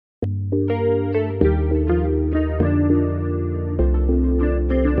Found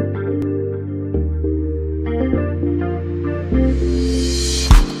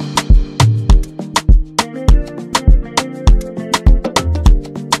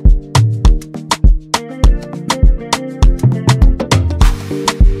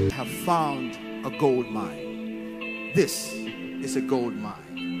a gold mine. This is a gold mine.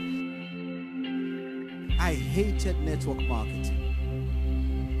 I hated network marketing.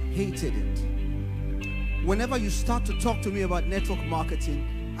 Hated it. Whenever you start to talk to me about network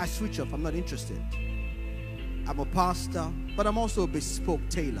marketing, I switch off. I'm not interested. I'm a pastor, but I'm also a bespoke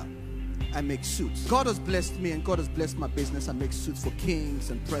tailor. I make suits. God has blessed me and God has blessed my business. I make suits for kings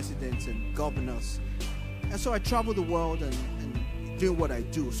and presidents and governors. And so I travel the world and doing what I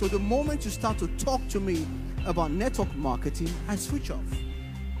do. So the moment you start to talk to me about network marketing, I switch off.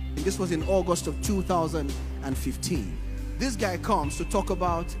 And this was in August of 2015. This guy comes to talk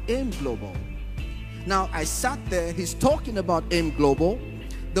about AIM Global. Now I sat there, he's talking about AIM Global.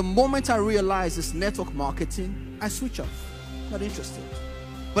 The moment I realized it's network marketing, I switch off. Not interested.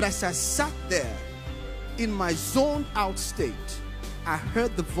 But as I sat there in my zoned out state, I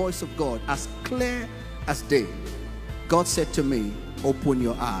heard the voice of God as clear as day. God said to me, open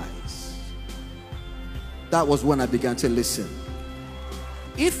your eyes. That was when I began to listen.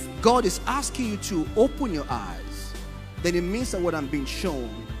 If God is asking you to open your eyes, then it means that what I'm being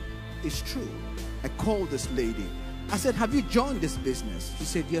shown is true. I called this lady. I said, have you joined this business? She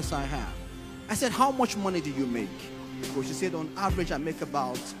said, yes, I have. I said, how much money do you make? Well, she said, on average, I make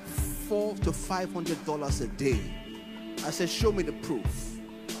about $400 to $500 a day. I said, show me the proof.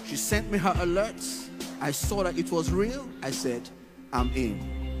 She sent me her alerts. I saw that it was real. I said, I'm in.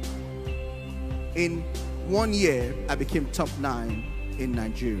 In 1 year, I became top 9 in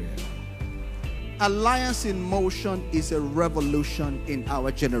Nigeria. Alliance in motion is a revolution in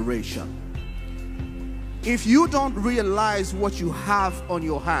our generation. If you don't realize what you have on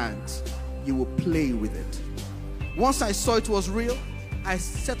your hands, you will play with it. Once I saw it was real, I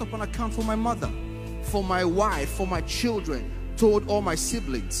set up an account for my mother, for my wife, for my children, told all my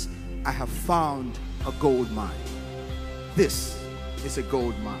siblings, I have found a gold mine. This is a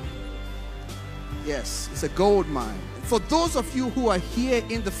gold mine. Yes, it's a gold mine. For those of you who are here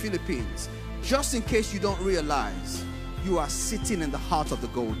in the Philippines, just in case you don't realize, you are sitting in the heart of the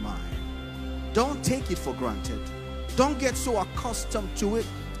gold mine. Don't take it for granted. Don't get so accustomed to it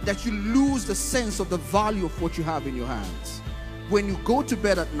that you lose the sense of the value of what you have in your hands. When you go to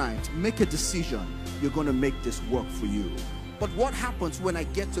bed at night, make a decision. You're going to make this work for you. But what happens when I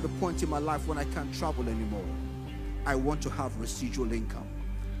get to the point in my life when I can't travel anymore? I want to have residual income.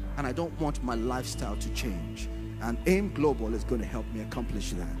 And I don't want my lifestyle to change. And AIM Global is going to help me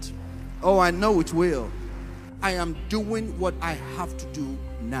accomplish that. Oh, I know it will. I am doing what I have to do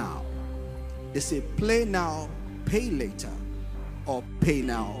now. They say play now, pay later. Or pay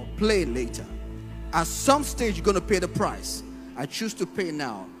now, play later. At some stage, you're going to pay the price. I choose to pay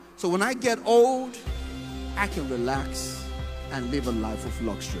now. So when I get old, I can relax and live a life of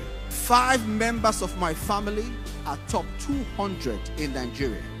luxury. 5 members of my family are top 200 in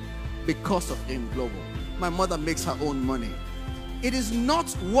Nigeria because of AIM Global. My mother makes her own money. It is not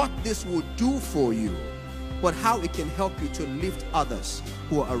what this will do for you, but how it can help you to lift others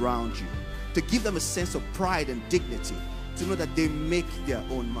who are around you, to give them a sense of pride and dignity, to know that they make their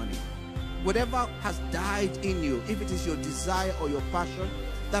own money. Whatever has died in you, if it is your desire or your passion,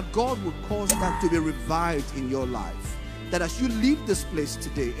 that God will cause that to be revived in your life. That as you leave this place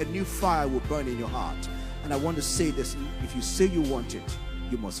today, a new fire will burn in your heart. And I want to say this, if you say you want it,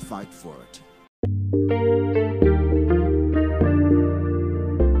 you must fight for it.